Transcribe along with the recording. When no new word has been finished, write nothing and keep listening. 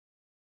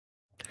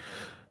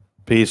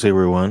Peace,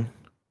 everyone.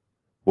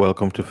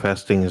 Welcome to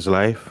Fasting is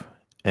Life.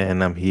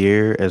 And I'm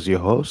here as your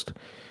host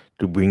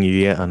to bring you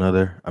yet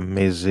another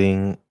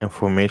amazing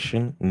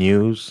information,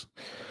 news,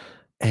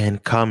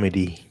 and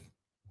comedy.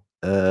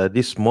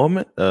 This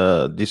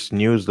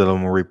news that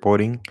I'm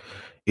reporting,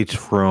 it's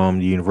from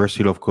the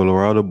University of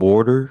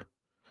Colorado-Boulder,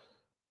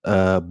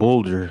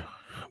 Boulder,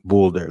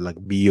 Boulder, like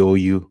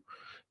Boulder,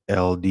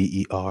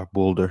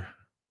 Boulder.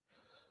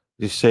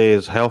 This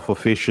says health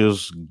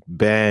officials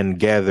ban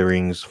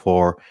gatherings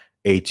for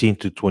 18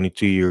 to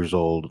 22 years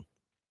old.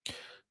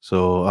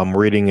 So I'm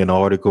reading an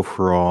article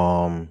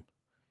from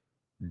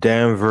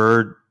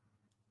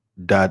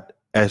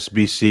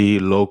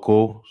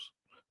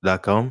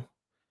denver.sbclocals.com.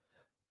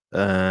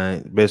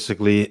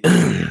 Basically,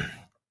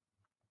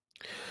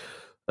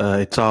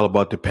 it's all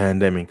about the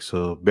pandemic.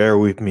 So bear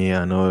with me.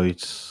 I know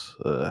it's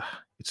the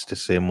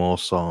same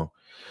old song.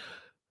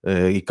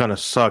 It kind of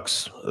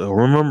sucks.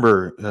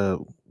 Remember,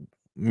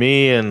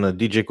 me and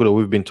DJ Kuda,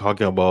 we've been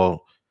talking about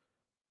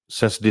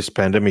since this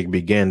pandemic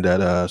began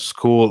that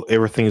school,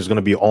 everything is going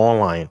to be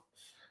online.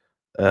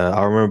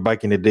 I remember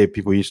back in the day,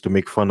 people used to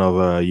make fun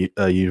of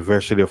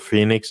University of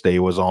Phoenix. They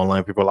was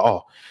online. People,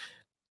 are,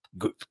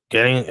 oh,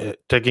 getting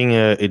taking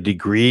a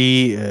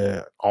degree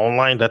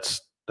online.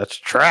 That's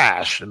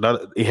trash.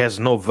 It has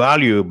no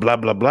value. Blah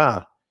blah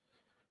blah.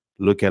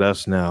 Look at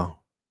us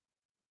now.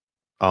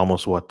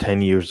 Almost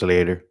 10 years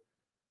later,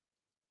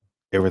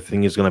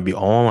 everything is gonna be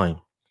online.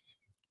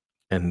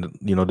 And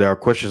there are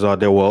questions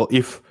out there. Well,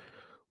 if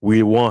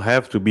we won't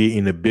have to be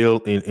in a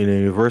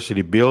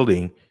university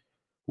building,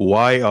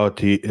 why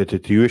the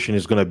tuition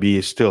is gonna be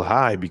still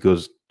high?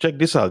 Because check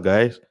this out,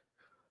 guys.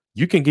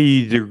 You can get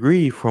your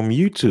degree from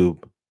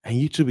YouTube, and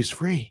YouTube is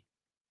free.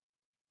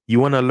 You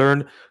want to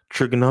learn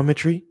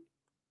trigonometry?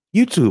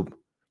 YouTube.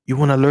 You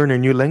want to learn a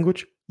new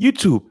language?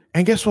 YouTube.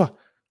 And guess what?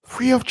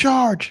 Free of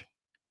charge.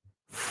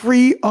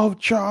 Free of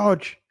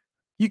charge.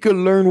 You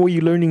can learn what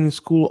you're learning in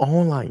school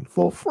online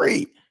for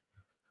free.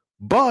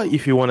 But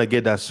if you want to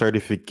get that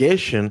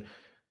certification,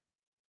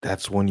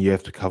 that's when you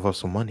have to cover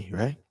some money,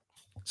 right?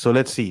 So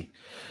let's see.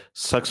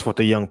 Sucks for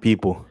the young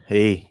people.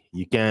 Hey,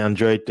 you can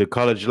enjoy the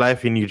college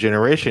life in your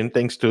generation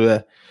thanks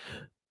to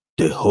the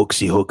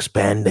hoaxy hoax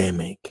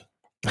pandemic.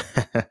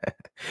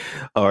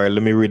 All right,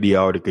 let me read the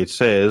article. It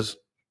says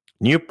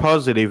new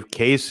positive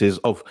cases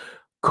of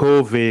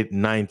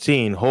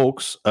COVID-19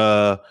 hoax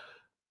are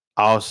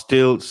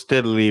still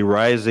steadily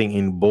rising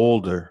in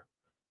Boulder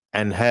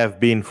and have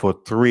been for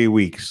 3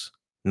 weeks.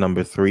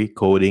 Number three,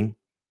 coding.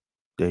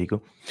 There you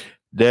go.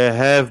 There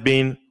have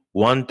been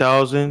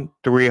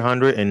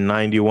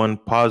 1,391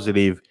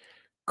 positive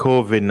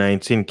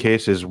COVID-19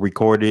 cases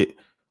recorded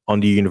on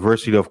the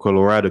University of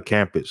Colorado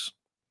campus.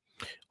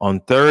 On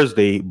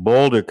Thursday,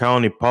 Boulder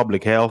County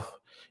Public Health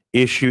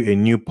issued a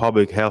new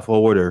public health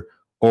order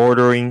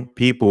ordering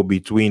people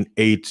between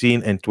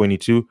 18 and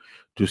 22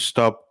 to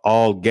stop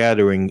all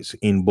gatherings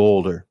in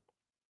Boulder.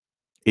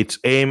 It's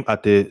aimed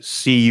at the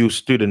CU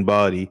student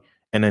body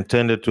and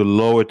intended to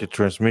lower the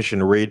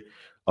transmission rate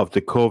of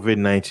the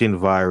COVID-19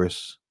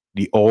 virus.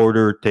 The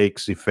order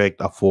takes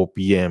effect at 4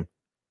 p.m.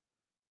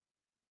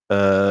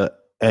 Uh,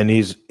 and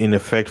is in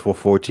effect for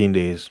 14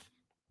 days.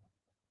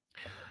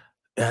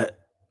 Uh,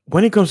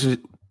 when it comes to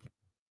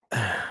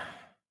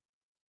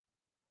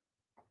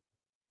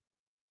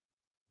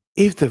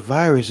if the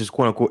virus is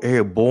quote unquote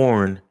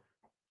airborne,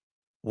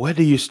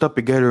 whether you stop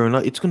together or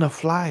not, it's gonna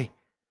fly.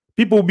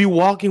 People will be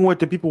walking where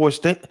the people were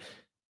staying.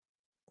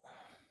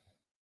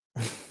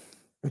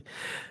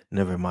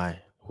 Never mind.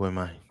 Who am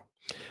I?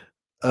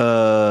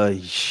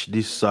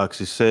 This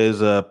sucks. It says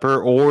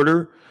per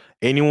order,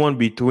 anyone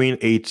between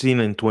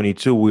 18 and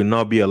 22 will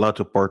not be allowed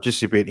to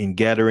participate in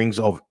gatherings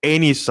of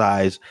any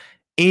size,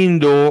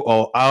 indoor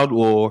or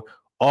outdoor,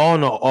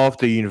 on or off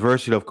the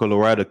University of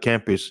Colorado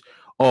campus,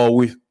 or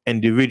with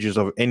individuals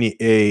of any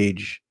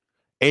age.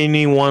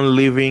 Anyone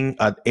living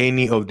at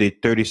any of the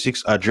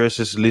 36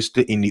 addresses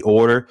listed in the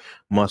order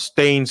must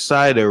stay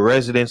inside the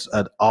residence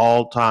at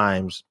all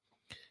times.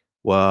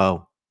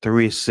 Wow,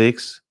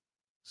 36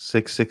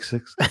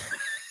 666.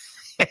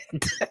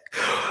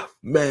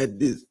 Man,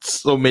 there's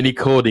so many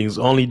codings.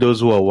 Only those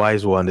who are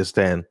wise will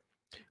understand.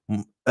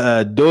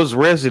 Those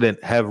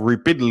residents have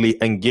repeatedly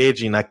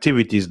engaged in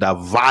activities that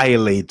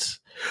violate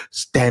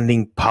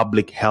standing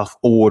public health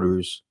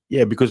orders.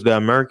 Yeah, because they're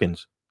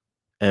Americans,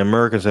 and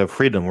Americans have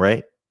freedom,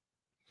 right?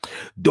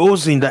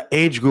 Those in the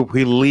age group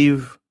who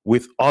live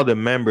with other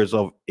members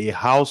of a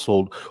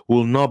household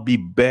will not be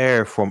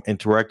barred from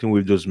interacting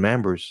with those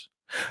members.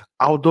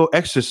 Outdoor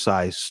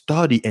exercise,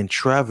 study, and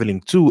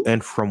traveling to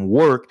and from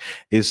work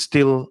is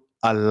still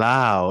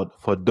allowed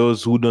for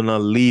those who do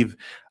not live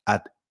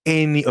at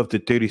any of the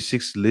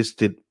 36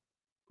 listed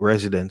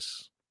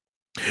residents.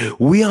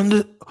 We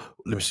under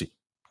let me see.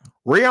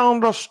 We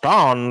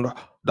understand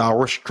that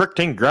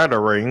restricting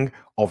gathering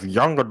of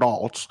young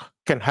adults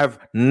can have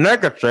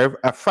negative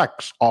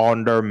effects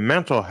on their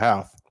mental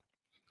health.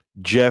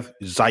 Jeff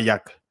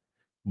Zayak,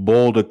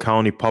 Boulder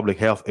County Public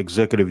Health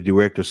Executive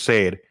Director,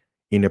 said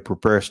in a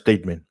prepared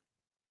statement.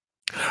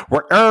 We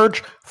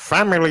urge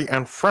family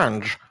and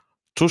friends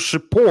to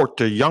support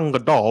the young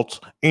adults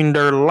in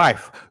their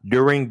life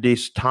during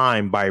this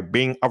time by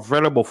being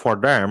available for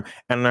them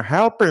and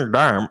helping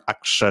them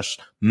access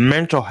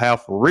mental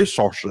health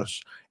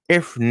resources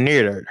if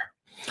needed.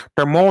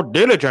 The more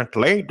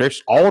diligently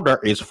this order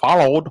is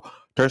followed,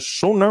 the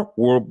sooner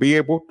we'll be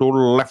able to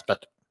lift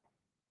it.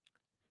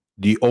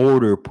 The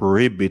order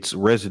prohibits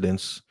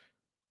residents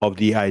of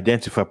the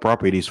identified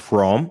properties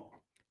from,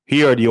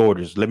 here are the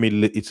orders.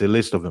 It's a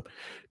list of them.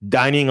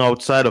 Dining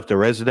outside of the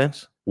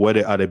residence,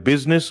 whether at a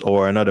business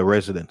or another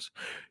residence.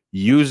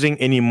 Using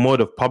any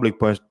mode of public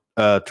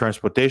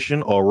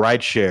transportation or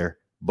ride share,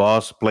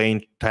 bus,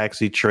 plane,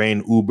 taxi,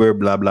 train, Uber,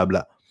 blah, blah,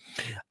 blah.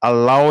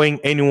 Allowing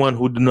anyone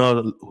who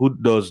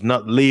does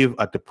not live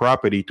at the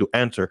property to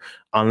enter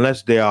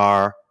unless they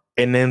are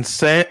an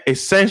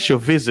essential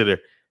visitor.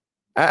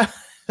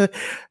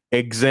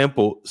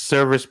 Example,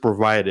 service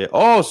provided.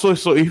 Oh,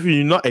 so if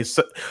you're not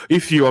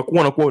if you are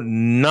quote unquote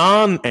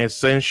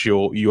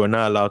non-essential, you are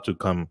not allowed to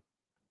come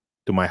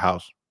to my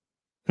house.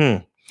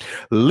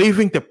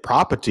 Leaving the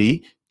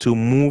property to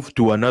move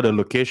to another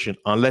location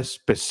unless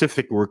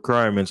specific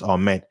requirements are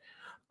met.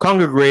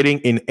 Congregating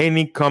in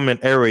any common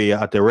area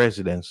at the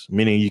residence,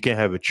 meaning you can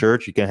have a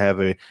church, you can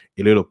have a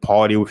little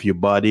party with your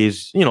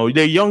buddies. You know,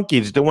 they're young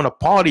kids, they want to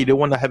party, they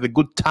want to have a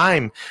good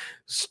time,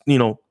 you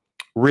know,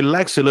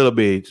 relax a little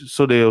bit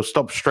so they'll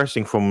stop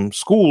stressing from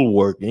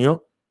schoolwork, you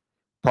know.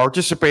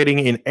 Participating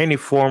in any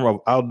form of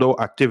outdoor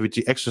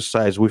activity,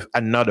 exercise with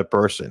another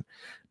person.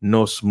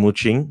 No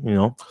smooching, you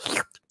know.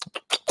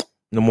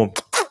 No more.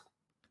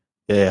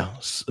 Yeah,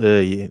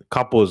 yeah.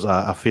 Couples,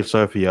 I feel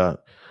sorry for y'all.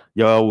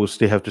 Y'all will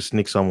still have to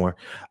sneak somewhere.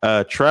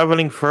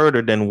 Traveling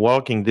further than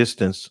walking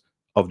distance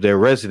of their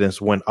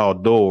residence when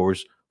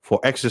outdoors for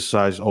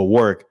exercise or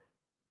work,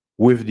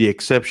 with the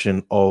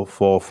exception of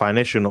for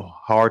financial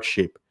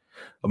hardship.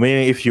 I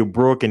mean, if you're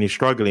broke and you're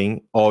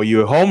struggling or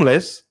you're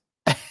homeless,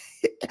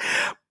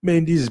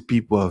 man, these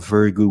people are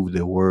very good with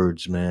their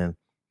words, man.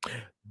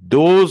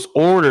 Those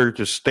ordered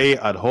to stay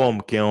at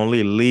home can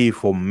only leave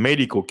for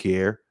medical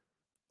care,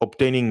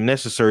 obtaining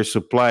necessary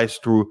supplies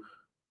through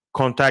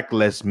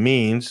contactless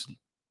means,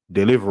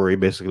 delivery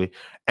basically,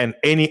 and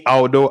any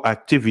outdoor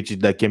activity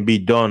that can be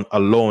done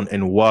alone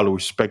and while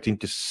respecting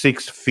the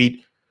 6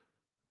 feet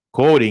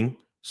coding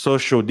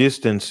social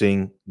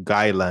distancing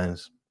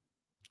guidelines.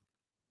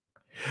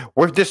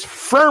 With this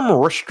firm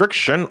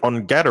restriction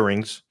on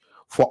gatherings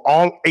for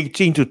all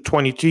 18 to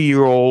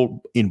 22-year-old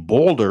in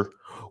Boulder,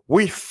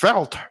 we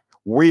felt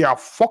we are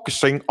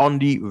focusing on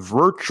the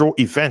virtual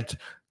event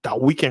that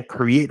we can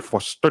create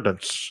for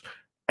students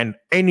and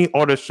any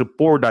other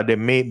support that they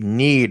may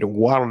need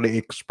while they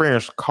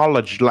experience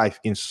college life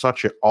in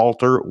such an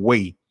altered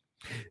way.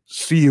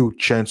 See you,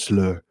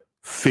 Chancellor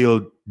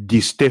Phil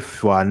Di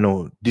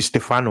Stefano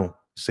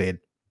said.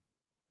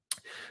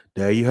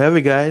 There you have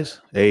it,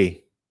 guys.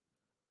 Hey,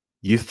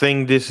 you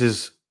think this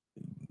is,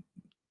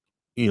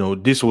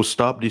 this will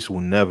stop? This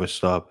will never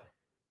stop.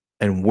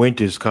 And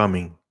winter is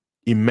coming.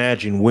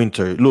 Imagine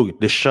winter.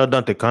 Look, they shut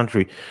down the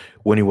country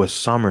when it was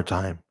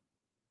summertime.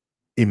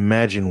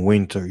 Imagine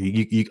winter.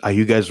 Are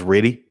you guys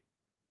ready?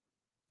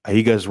 Are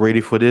you guys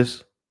ready for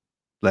this?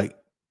 Like,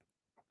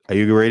 are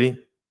you ready?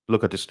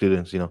 Look at the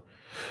students,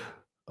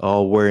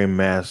 all wearing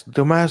masks.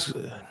 The mask,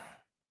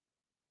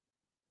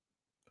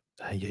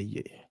 yeah,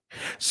 yeah.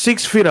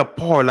 6 feet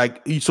apart.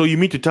 Like, so you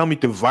mean to tell me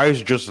the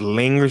virus just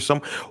lingers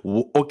some?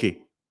 Okay,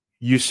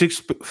 you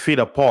 6 feet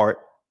apart,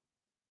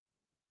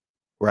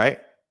 right?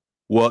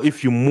 Well,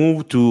 if you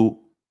move to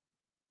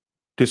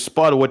the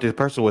spot where the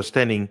person was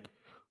standing,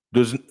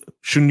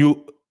 shouldn't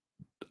you?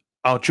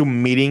 Aren't you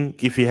meeting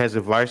if he has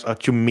a virus?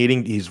 Aren't you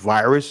meeting his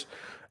virus,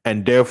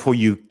 and therefore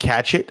you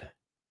catch it?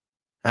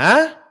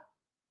 Huh?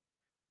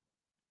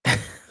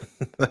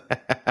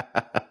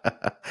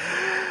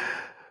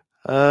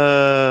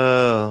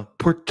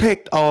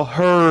 Protect our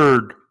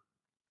herd.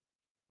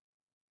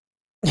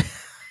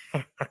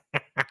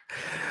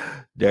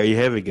 There you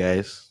have it,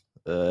 guys.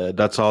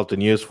 That's all the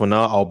news for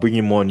now. I'll bring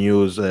you more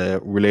news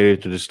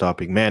related to this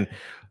topic, man.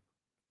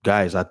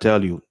 Guys, I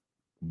tell you,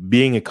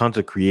 being a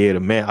content creator,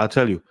 man, I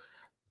tell you,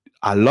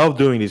 I love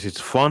doing this. It's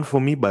fun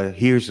for me, but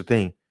here's the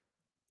thing: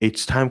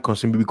 it's time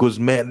consuming because,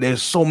 man,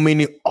 there's so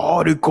many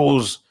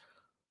articles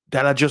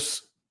that I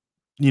just,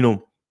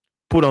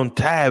 put on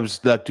tabs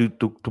that to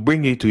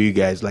bring it to you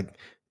guys, like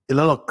a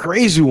lot of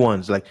crazy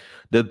ones, like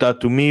that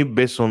to me,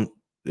 based on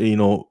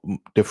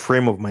the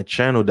frame of my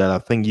channel, that I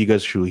think you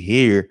guys should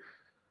hear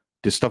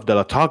the stuff that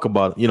I talk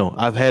about.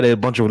 I've had a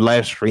bunch of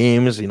live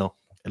streams. A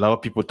lot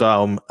of people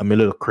thought I'm a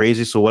little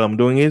crazy. So what I'm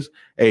doing is,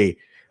 hey,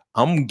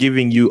 I'm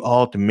giving you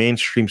all the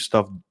mainstream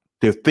stuff,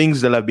 the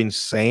things that I've been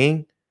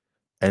saying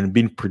and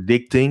been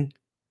predicting,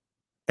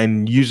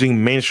 and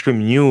using mainstream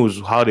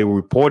news, how they're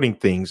reporting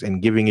things,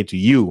 and giving it to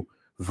you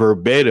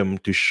verbatim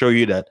to show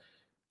you that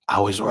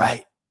I was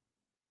right.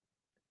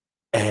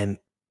 And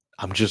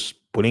I'm just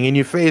putting in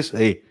your face,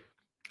 hey,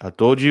 I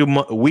told you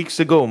weeks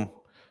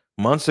ago,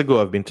 months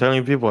ago, I've been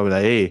telling people, I'm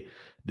like, hey,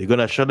 they're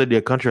gonna shut down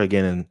their country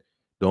again, and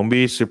Don't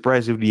be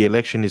surprised if the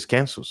election is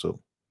canceled. So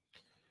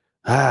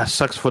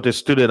sucks for the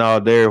student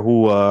out there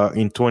who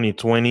in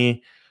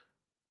 2020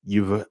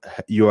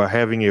 you are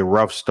having a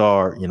rough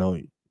start.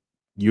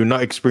 You're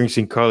not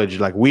experiencing college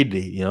like we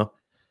did.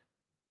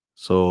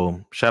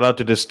 So shout out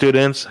to the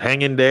students.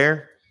 Hang in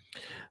there.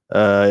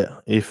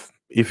 If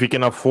you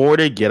can afford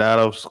it, get out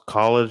of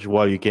college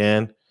while you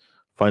can.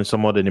 Find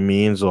some other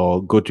means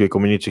or go to a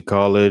community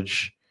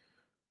college.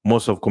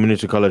 Most of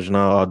community college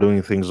now are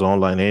doing things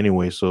online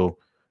anyway. So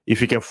if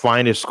you can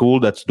find a school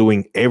that's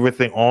doing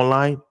everything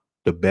online,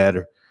 the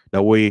better.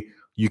 That way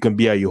you can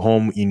be at your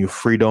home in your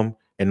freedom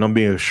and not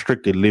being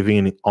restricted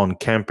living on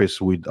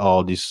campus with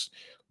all this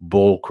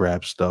bull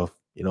crap stuff.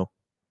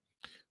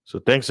 So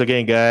thanks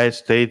again, guys.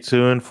 Stay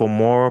tuned for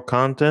more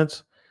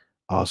content.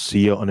 I'll see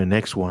you on the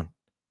next one.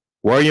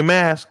 Wear your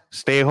mask,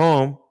 stay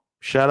home,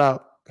 shut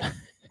up.